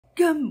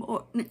Good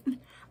morning.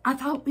 I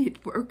thought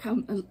we'd work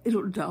on the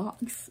little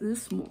dogs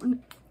this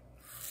morning.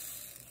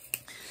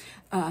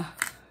 And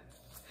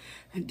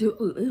do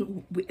a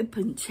little whip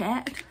and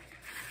chat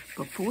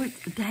before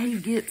the day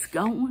gets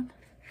going.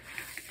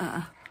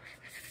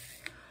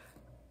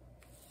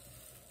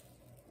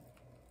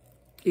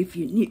 If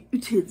you're new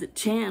to the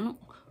channel,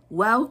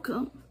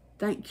 welcome.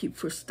 Thank you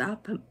for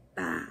stopping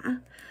by.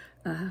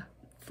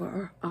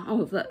 For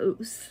all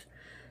those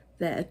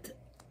that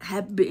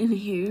have been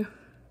here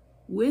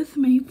with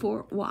me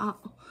for a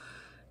while,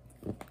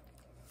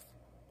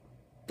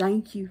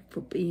 thank you for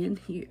being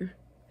here.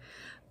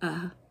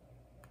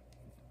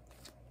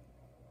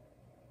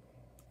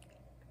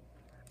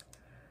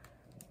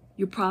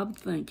 You're probably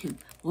thinking,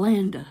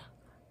 Linda,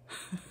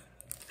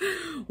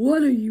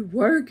 what are you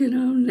working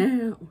on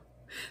now?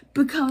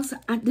 Because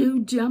I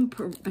do jump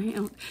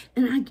around,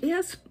 and I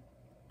guess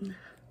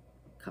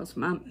because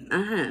my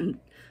mind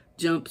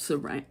jumps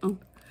around,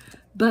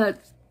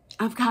 but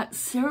I've got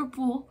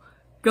several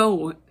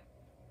going,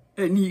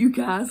 and you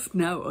guys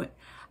know it.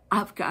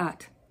 I've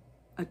got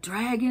a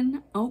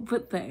dragon over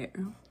there.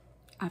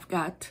 I've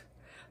got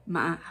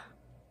my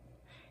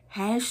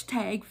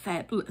hashtag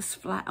Fabulous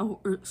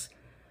Flowers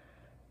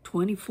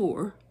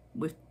 24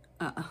 with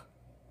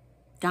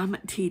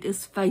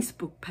Diamantita's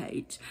Facebook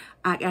page.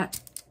 I got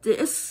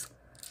this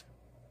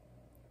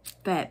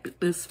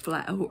Fabulous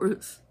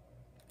Flowers.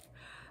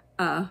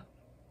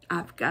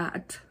 I've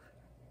got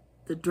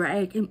the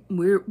dragon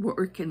we're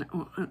working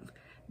on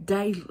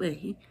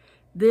daily,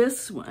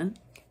 this one,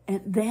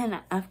 and then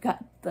I've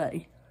got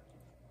the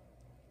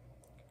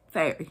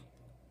fairy,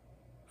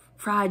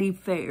 Friday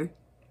Fair.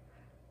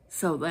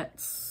 So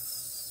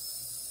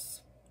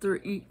that's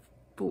 3,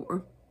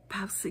 4,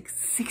 5,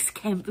 6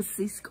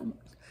 canvases going.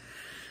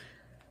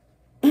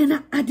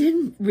 And I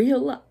didn't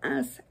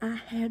realize I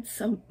had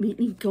so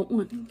many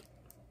going.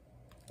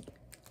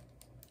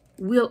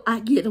 Will I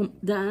get them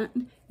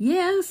done?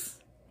 Yes.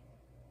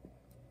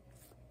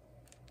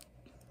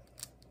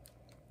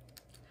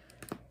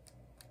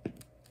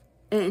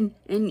 And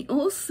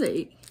you'll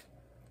see.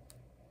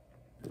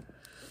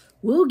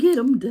 We'll get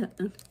them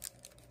done.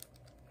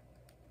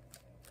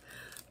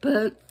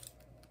 But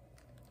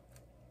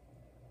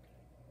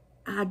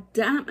I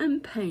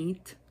diamond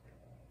paint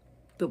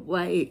the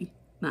way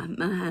my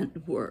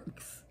mind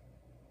works.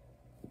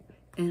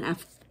 And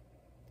I've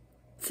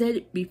said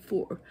it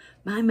before,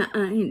 my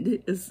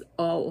mind is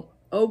all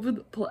over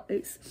the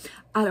place.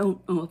 I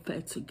don't know if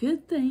that's a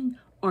good thing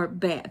or a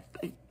bad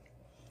thing.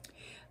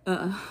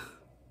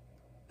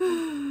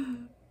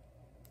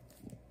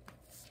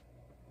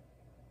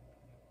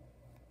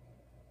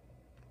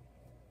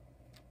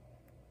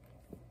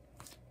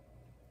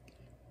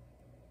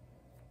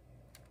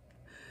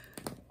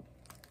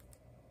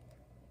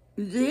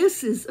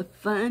 This is a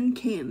fun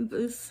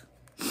canvas.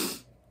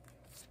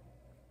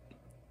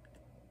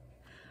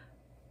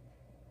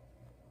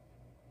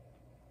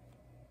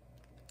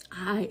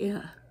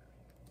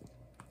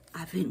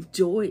 I've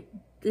enjoyed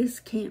this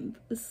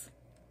canvas.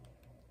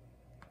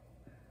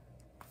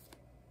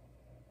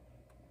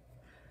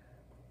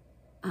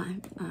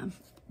 I'm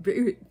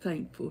very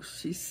thankful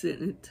she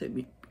sent it to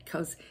me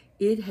because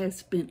it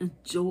has been a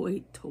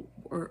joy to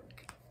work.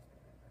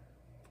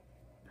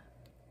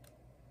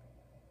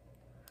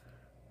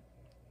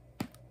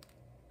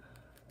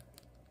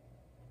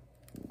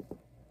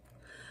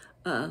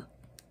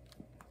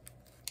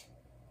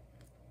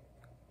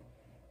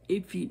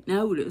 If you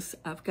notice,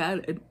 I've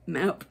got it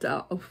mapped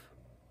off.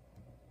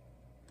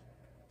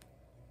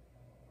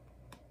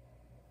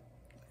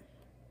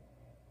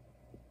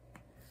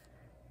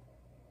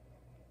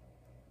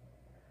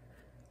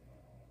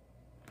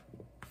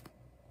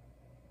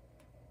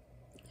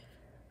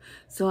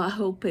 So I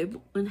hope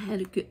everyone had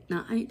a good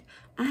night.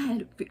 I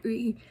had a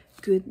very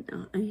good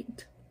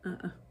night.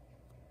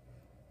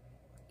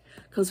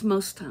 Because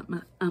most of the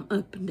time I'm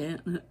up and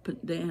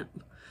down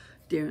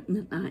during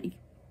the night.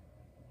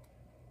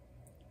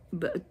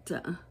 But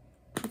the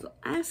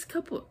last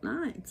couple of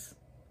nights,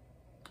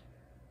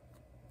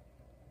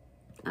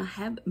 I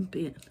haven't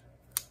been.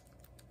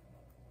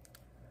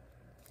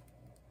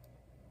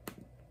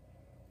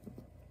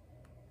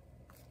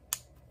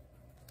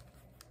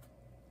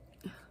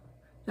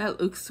 That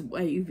looks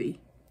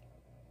wavy.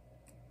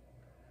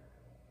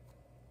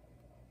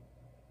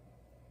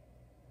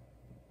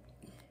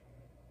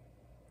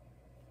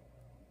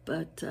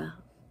 But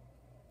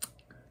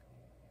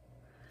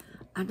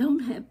I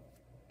don't have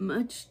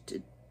much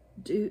to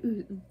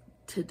do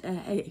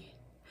today.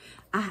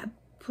 I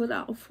put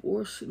off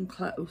washing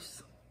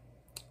clothes,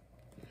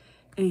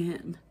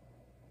 and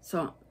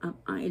so I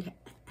might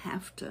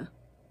have to,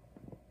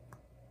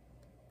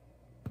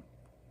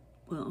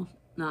 well,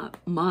 not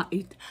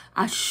might,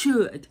 I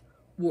should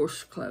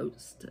wash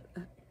clothes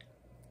today.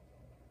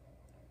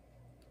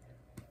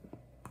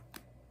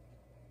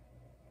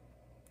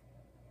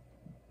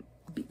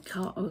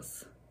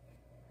 Because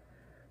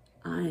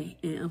I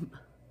am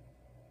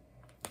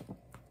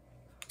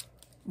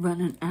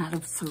running out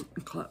of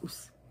certain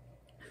clothes.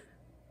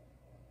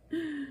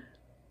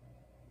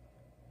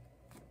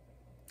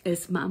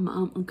 as my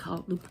mama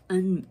called them,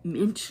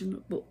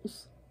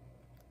 unmentionables.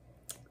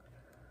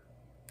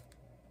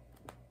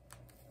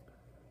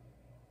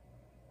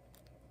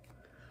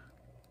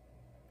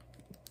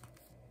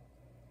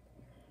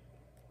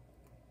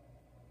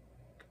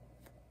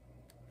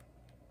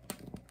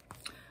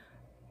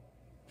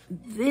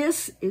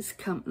 This is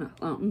coming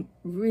along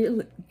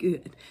really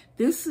good.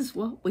 This is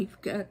what we've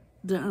got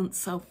done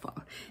so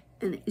far.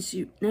 And as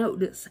you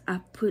notice,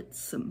 I put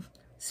some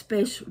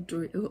special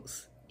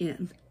drills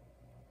in,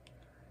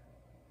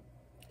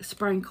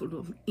 sprinkled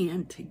them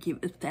in to give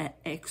it that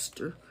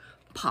extra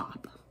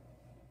pop.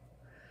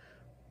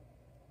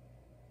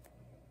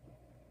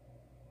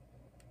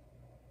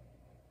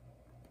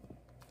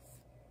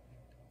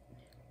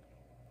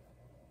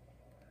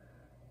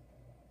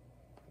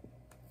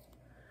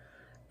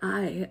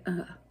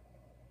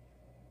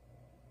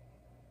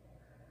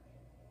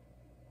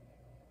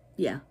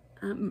 Yeah,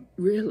 I'm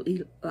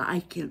really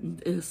liking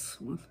this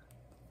one.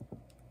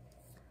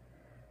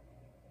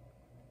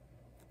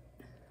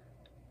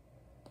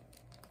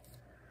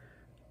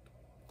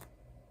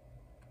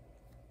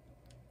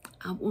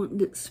 I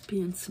wanted to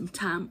spend some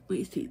time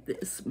with you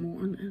this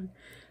morning,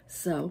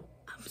 so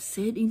I'm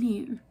sitting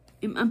here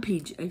in my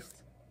PJs.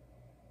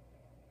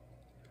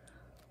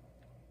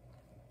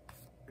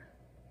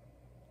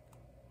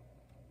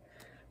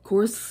 Of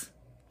course,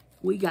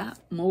 we got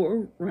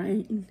more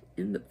rain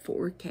in the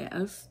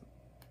forecast.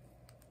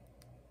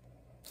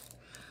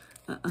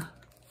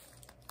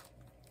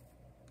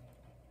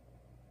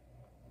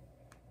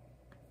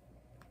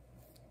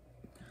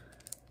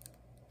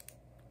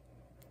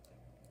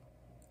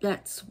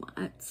 That's why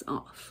it's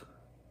off.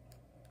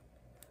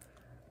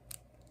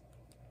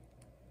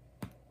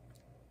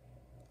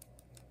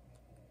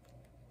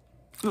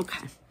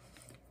 Okay,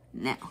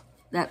 now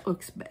that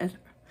looks better.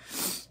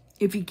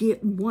 If you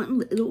get one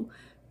little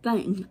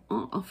thing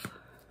off,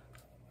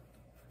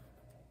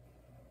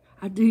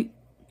 I do,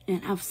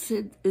 and I've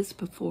said this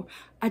before,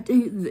 I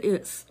do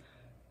this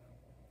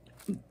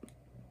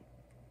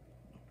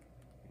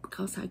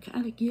because I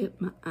gotta get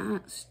my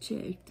eyes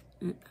checked,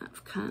 and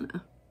I've kind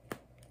of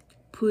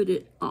put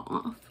it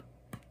off.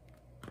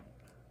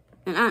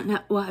 And I know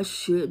I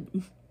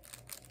shouldn't.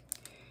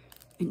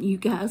 And you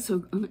guys are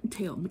gonna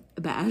tell me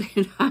about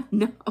it, I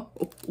know.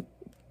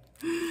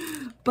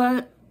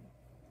 But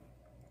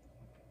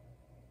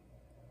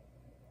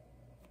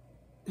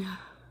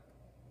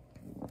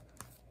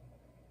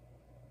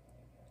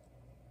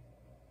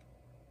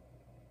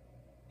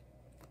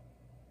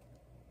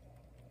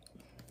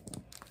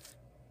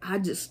I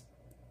just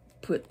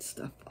put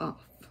stuff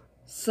off.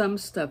 Some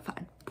stuff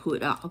I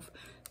put off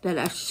that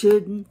I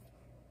shouldn't.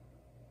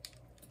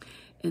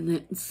 And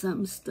then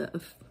some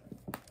stuff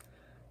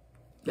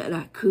that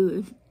I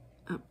could,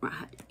 I'm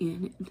right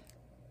in it.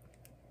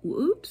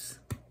 Whoops.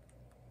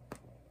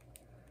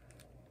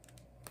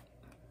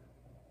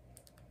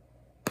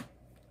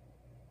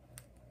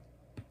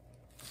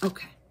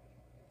 Okay.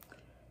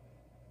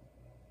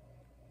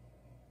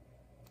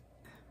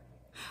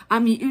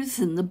 I'm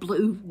using the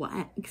blue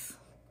wax.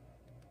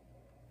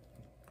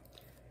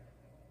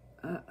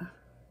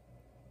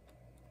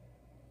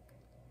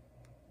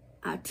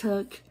 I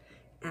took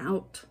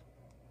out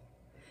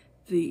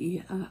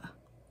the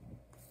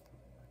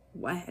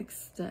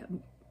wax that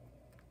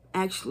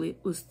actually it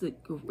was the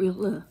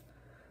Gorilla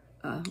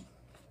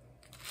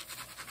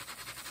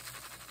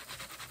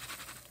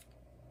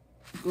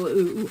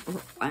glue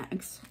or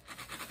wax,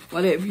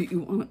 whatever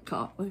you want to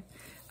call it,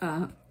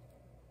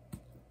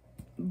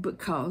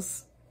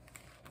 because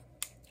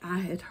I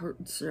had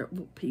heard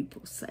several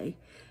people say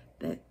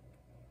that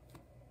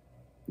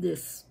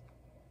this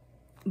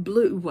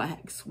blue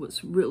wax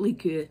was really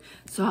good,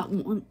 so I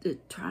wanted to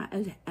try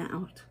it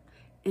out,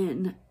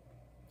 and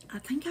I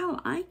think I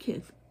like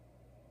it.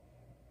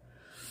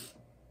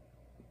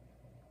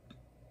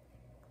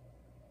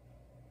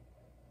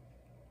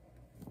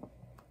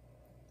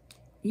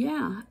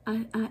 Yeah,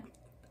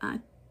 I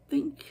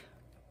think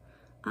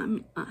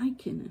I'm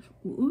liking it.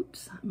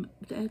 Whoops, I'm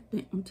that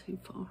down too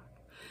far.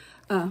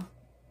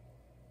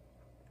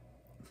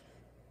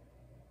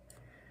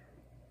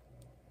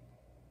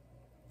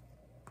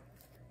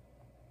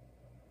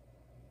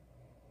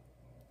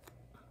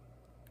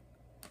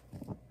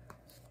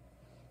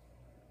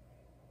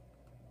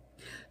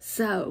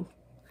 So,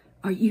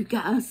 are you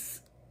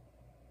guys,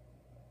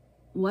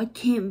 what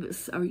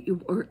canvas are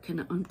you working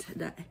on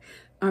today?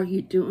 Are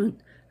you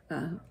doing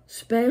a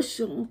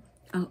special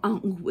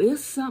along with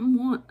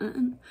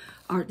someone?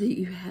 Or do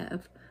you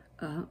have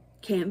a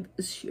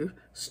canvas you're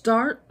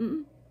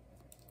starting?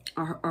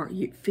 Or are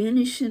you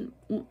finishing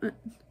one?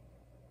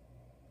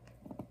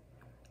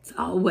 It's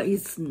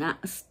always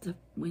nice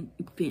when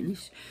you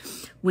finish.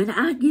 When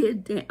I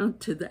get down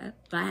to that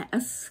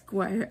last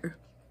square,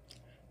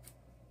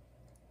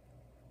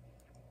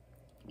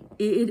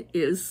 it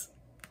is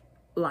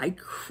like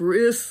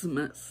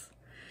Christmas.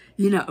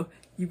 You know,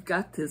 you've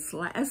got this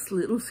last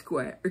little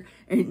square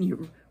and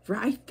you're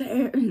right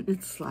there, and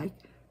it's like,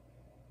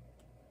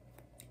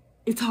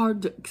 it's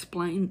hard to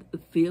explain the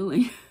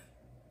feeling.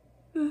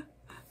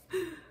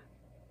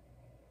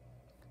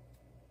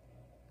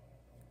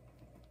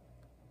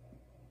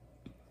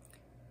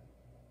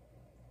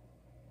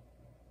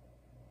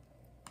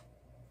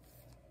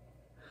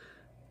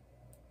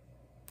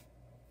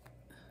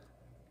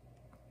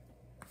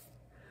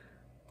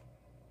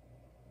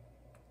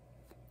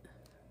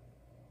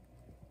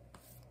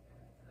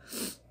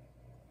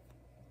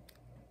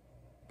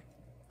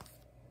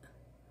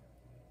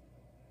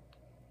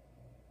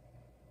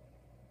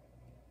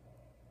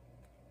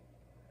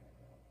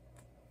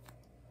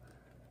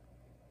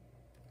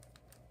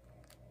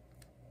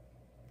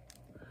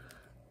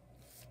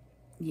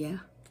 Yeah.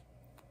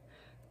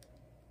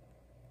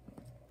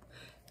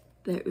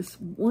 There's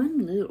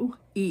one little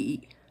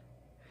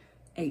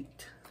E8.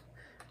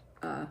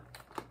 I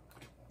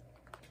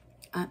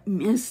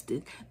missed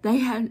it. They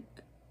had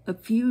a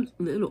few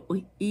little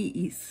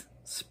E's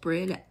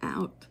spread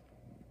out.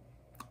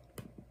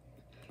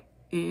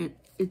 And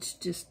it's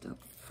just a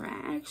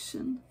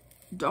fraction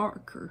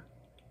darker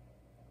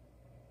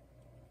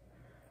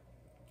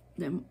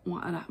than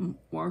what I'm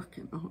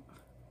working on.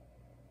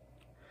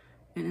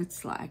 And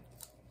it's like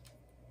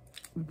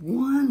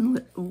one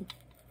little,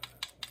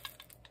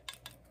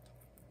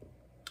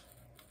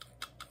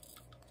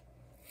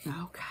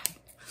 okay.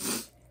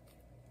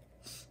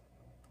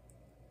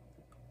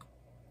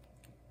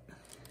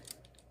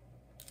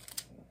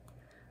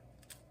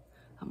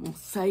 I'm gonna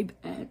save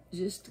that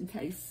just in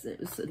case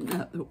there's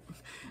another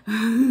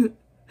one.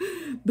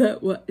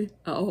 That way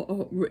I'll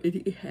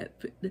already have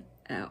it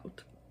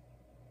out.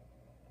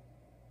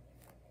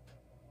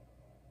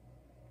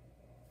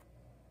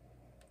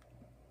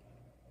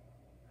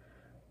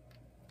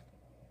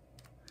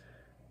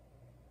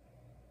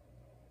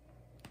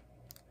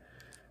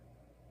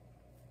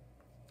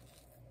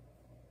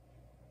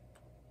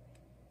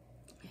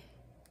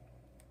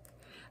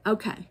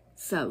 Okay,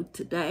 so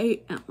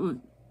today I'm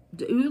going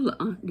to do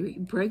laundry,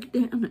 break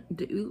down and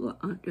do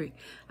laundry.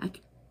 I've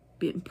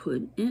been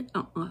putting it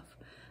off.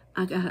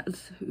 I got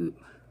to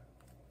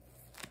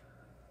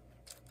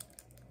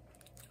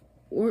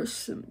wash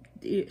some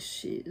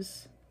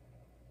dishes.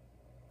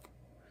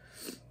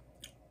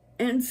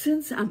 And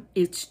since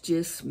it's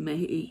just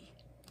me,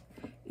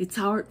 it's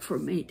hard for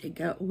me to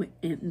go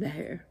in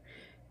there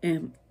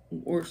and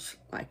wash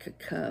like a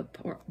cup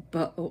or a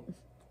bowl.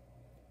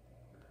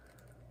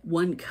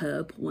 One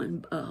cup, one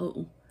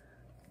bowl.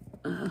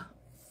 And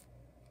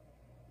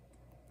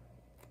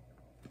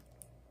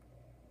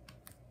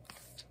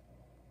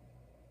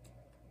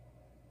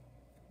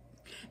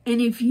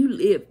if you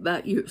live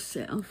by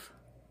yourself,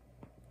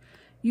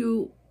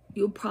 you'll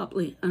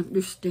probably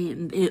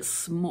understand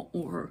this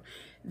more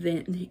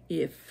than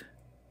if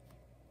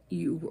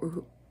you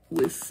were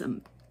with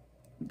somebody.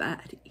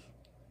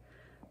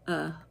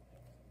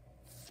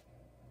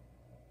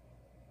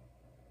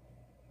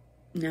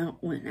 Now,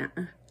 when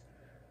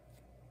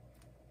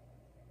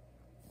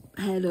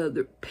I had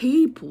other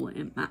people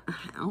in my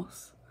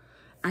house,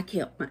 I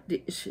kept my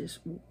dishes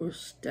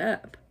washed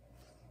up.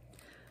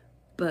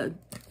 But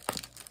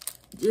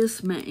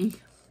just me,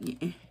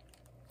 yeah.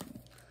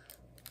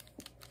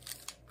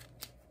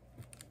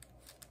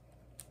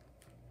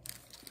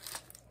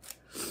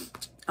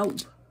 Oh,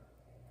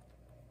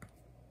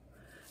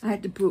 I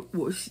had to put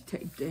washi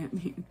tape down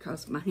here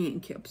because my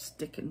hand kept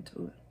sticking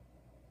to it.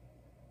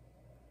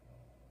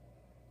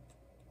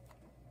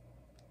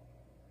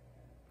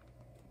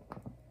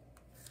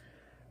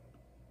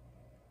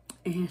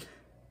 And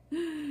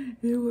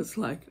it was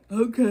like,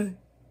 okay.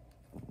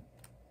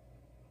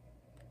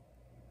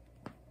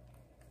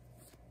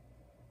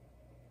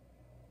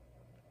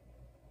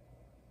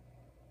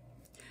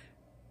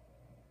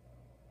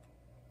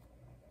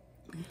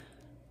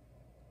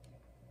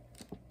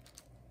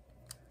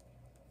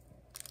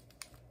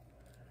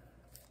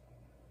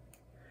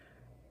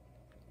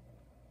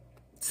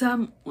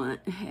 Someone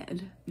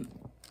had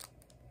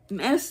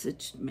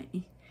messaged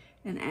me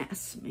and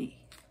asked me,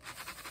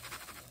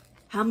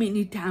 how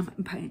many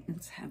diamond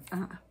paintings have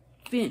I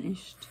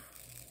finished?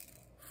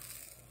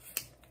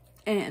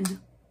 And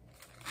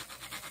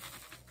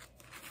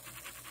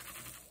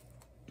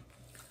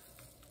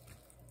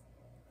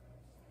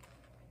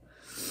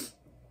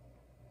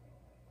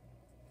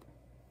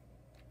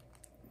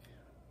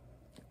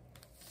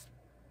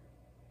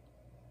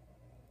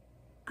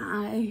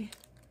I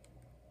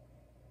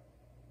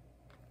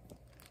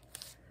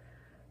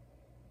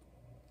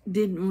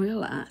didn't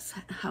realize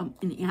how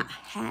many I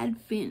had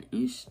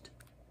finished.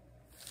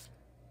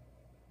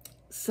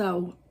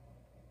 So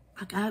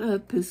I got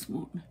up this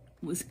morning,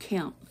 was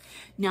counting.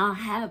 Now I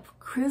have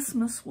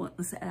Christmas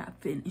ones that I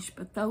finished,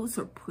 but those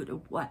are put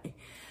away.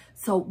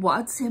 So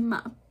what's in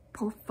my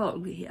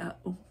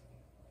portfolio,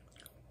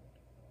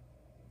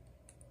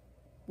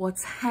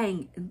 what's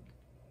hanging,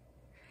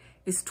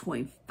 is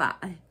 25.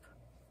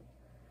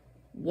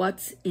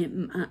 What's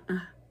in my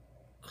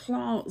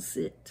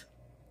closet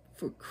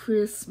for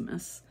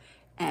Christmas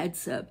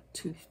adds up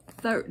to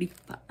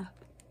 35.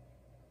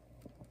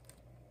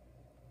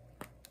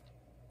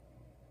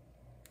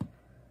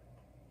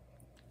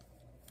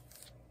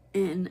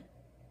 And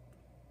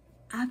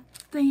I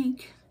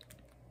think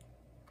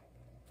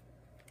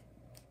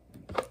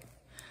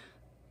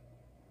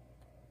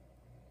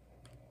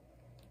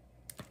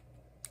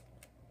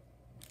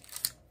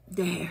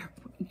there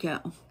we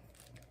go.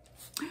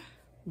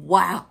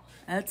 Wow,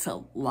 that's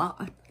a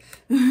lot.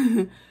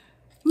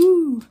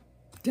 Woo,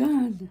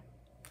 done.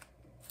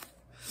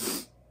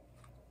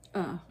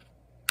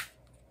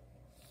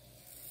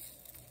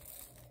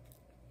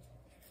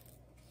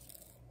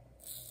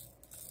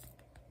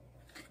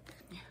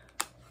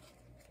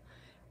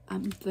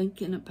 I'm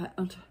thinking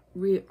about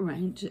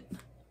rearranging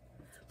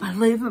my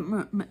living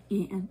room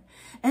in.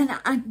 And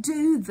I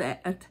do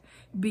that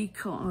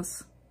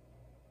because,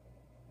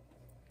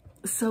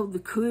 so the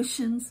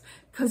cushions,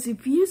 because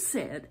if you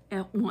sit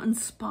at one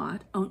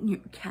spot on your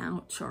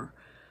couch or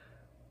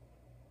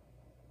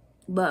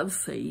love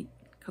seat,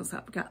 because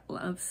I've got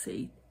love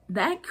seat,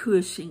 that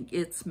cushion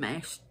gets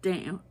mashed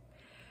down.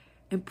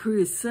 And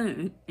pretty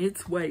soon,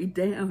 it's way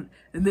down.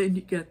 And then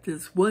you got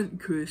this one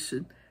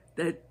cushion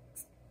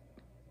that's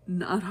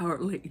not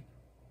hardly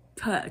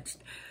touched.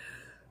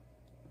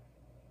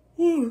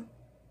 Oh,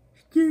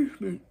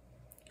 excuse me.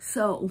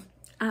 So,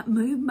 I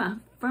move my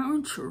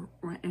furniture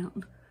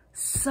around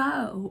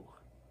so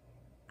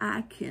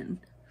I can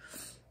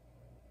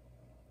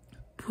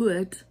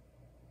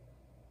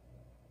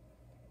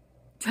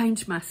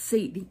change my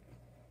seating,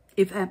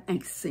 if that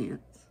makes sense.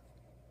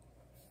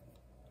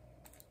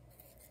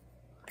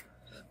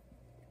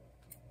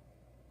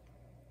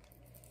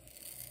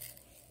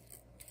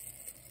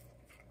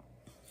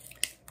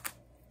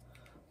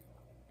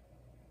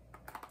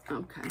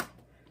 Okay.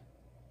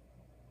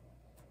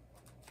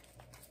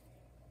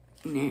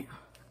 Now,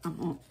 I'm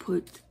going to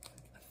put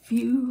a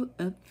few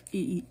of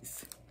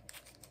these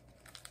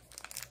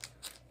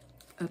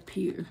up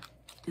here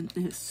in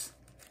this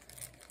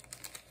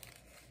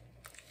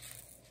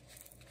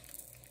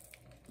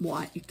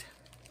white.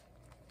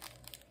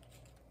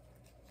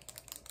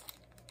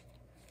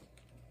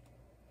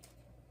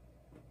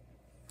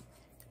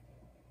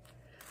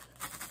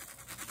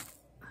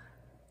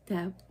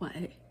 That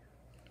way.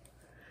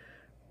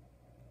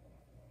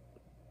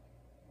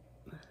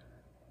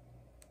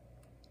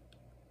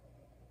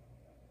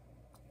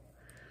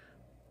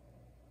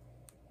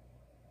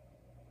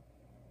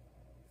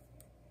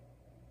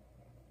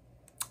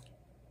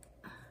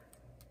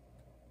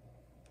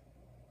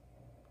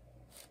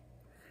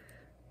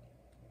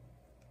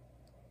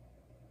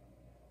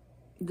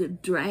 The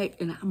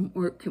dragon I'm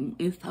working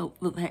with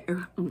over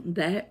there on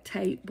that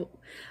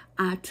table,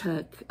 I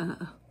took,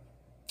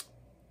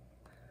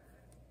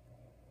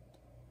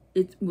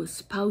 it was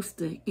supposed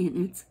to,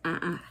 in its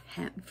eye,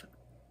 have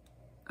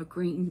a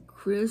green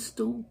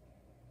crystal.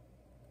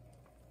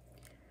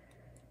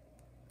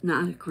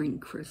 Not a green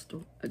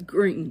crystal, a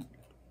green.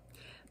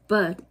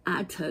 But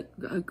I took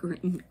a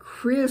green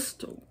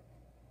crystal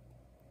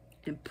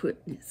and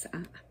put in its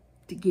eye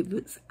to give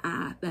its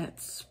eye that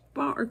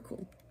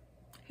sparkle.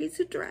 He's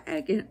a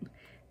dragon.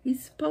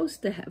 He's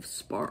supposed to have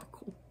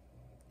sparkle.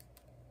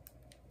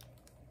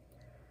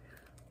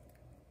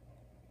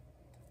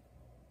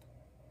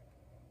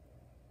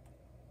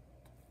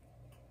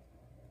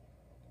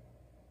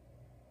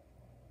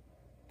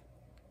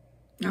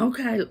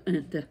 Okay,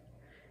 Linda.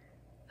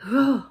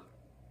 Oh,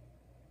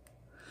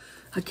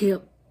 I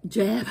kept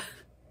jabbing.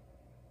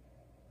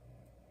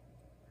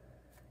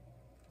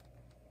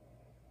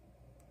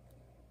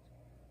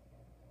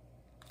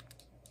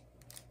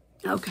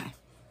 Okay.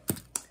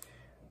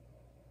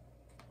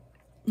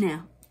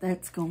 Now,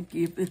 that's going to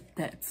give it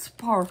that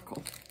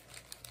sparkle.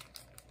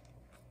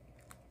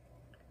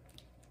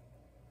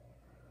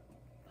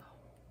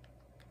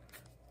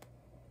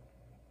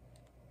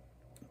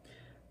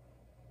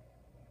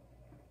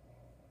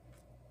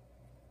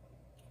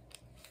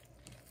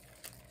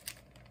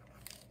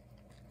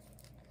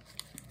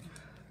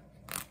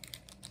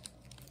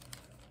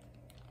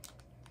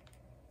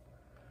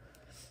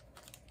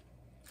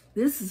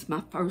 This is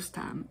my first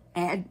time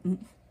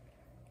adding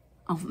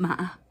on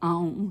my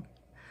own,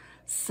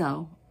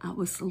 so I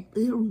was a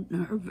little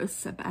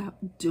nervous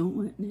about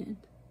doing it.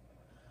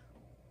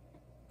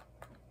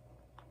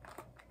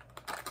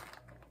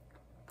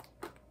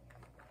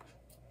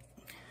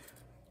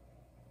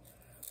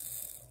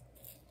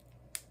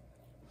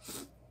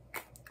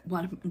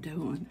 What am I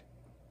doing?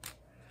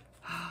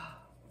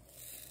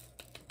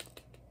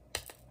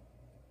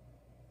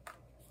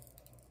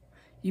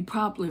 You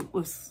probably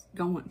was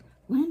going,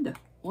 Linda,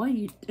 what are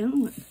you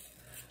doing?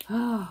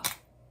 Oh,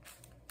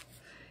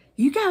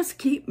 you guys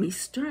keep me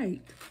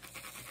straight.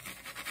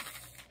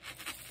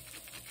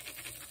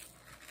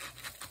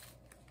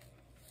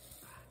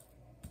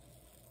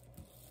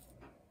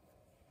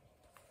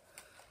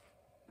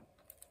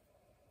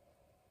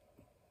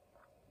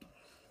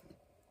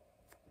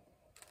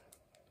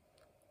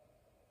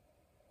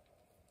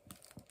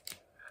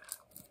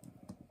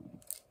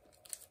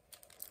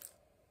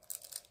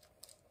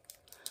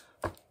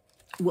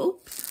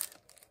 Whoops.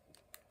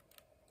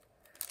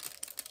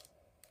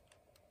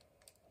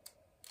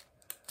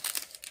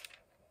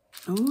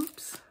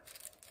 Oops.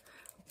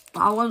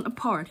 Falling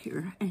apart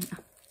here. And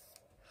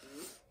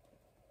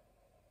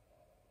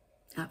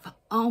I've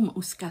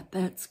almost got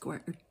that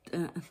square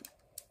done.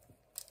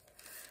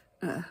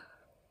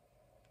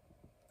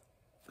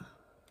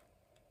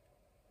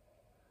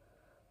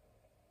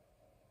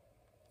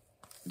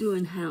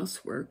 Doing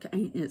housework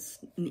ain't as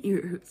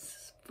near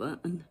as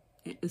fun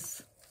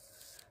as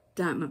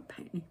diamond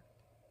painting.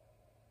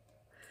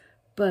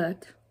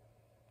 But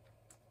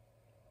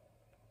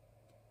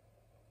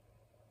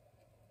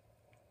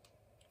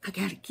I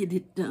gotta get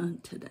it done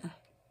today.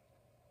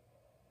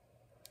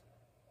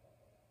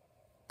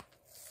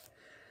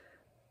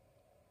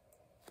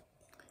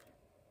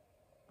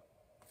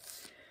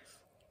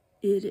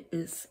 It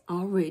is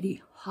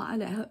already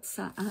hot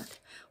outside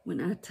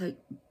when I took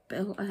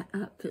Bella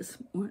out this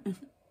morning.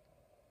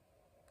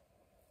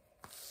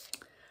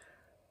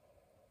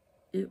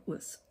 It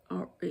was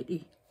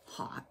already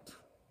hot.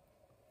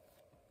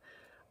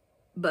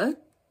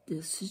 But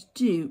this is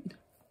June.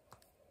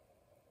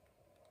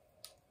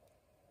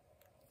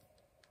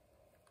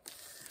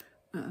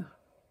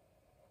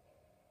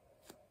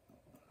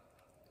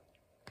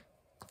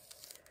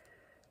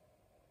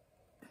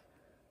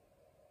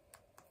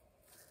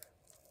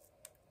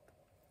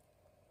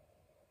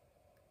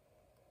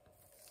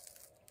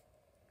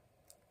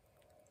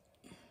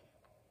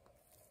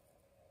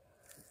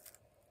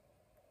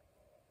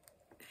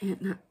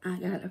 And I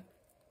gotta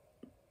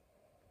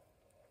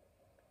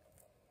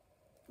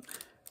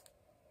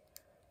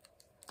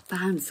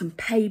find some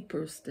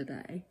papers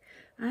today.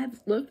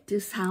 I've looked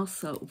this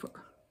house over.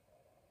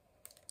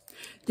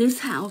 This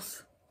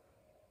house,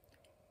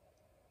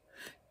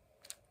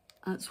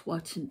 I was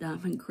watching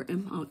Diamond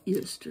Grandma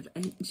yesterday,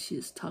 and she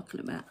was talking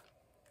about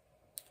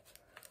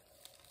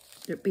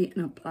there being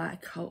a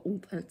black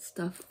hole that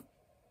stuff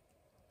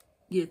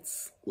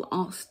gets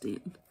lost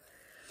in.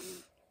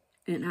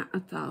 And I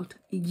thought,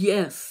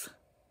 yes,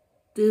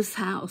 this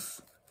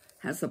house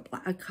has a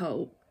black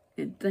hole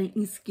and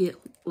things get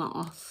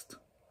lost.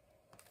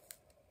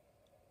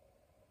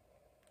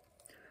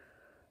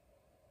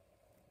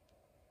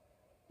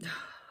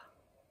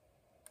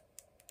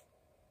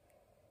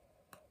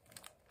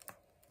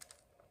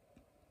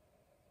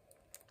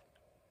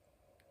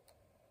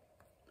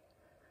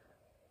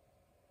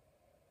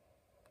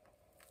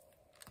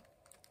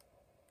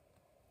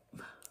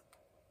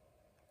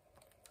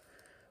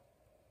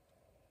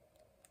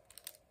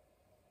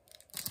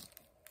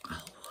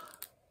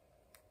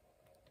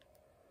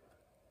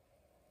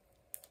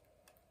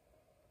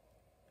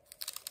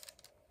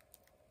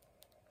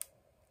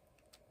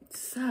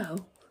 So,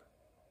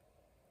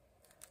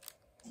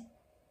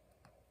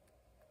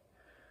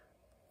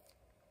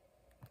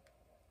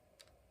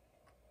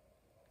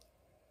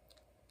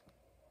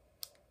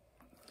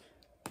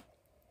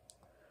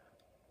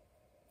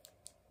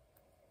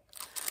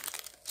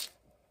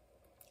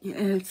 yeah,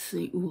 let's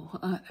see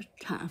what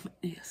time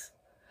it is.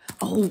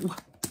 Oh,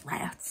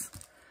 rats.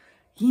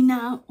 You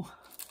know,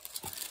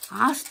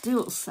 I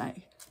still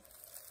say,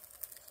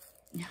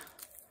 these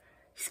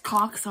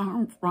clocks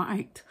aren't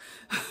right.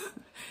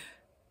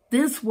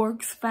 This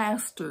works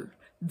faster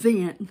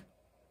than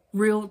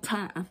real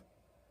time.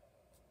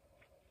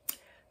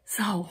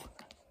 So,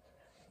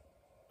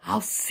 I'll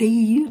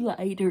see you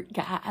later,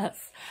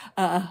 guys.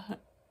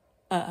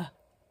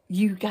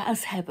 You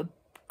guys have a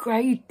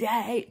great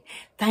day.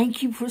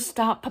 Thank you for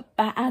stopping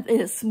by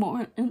this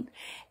morning.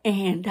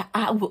 And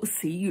I will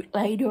see you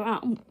later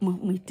on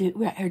when we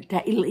do our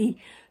daily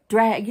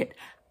dragon.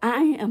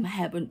 I am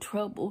having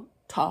trouble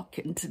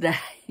talking today.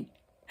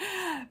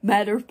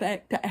 Matter of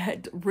fact, I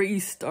had to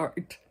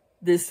restart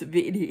this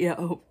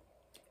video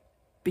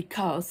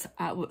because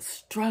I was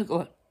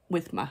struggling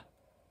with my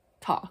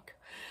talk.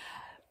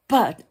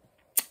 But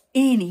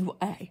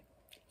anyway,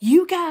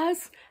 you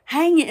guys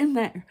hang in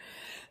there.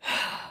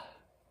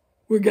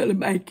 We're gonna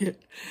make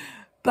it.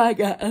 Bye,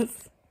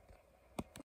 guys.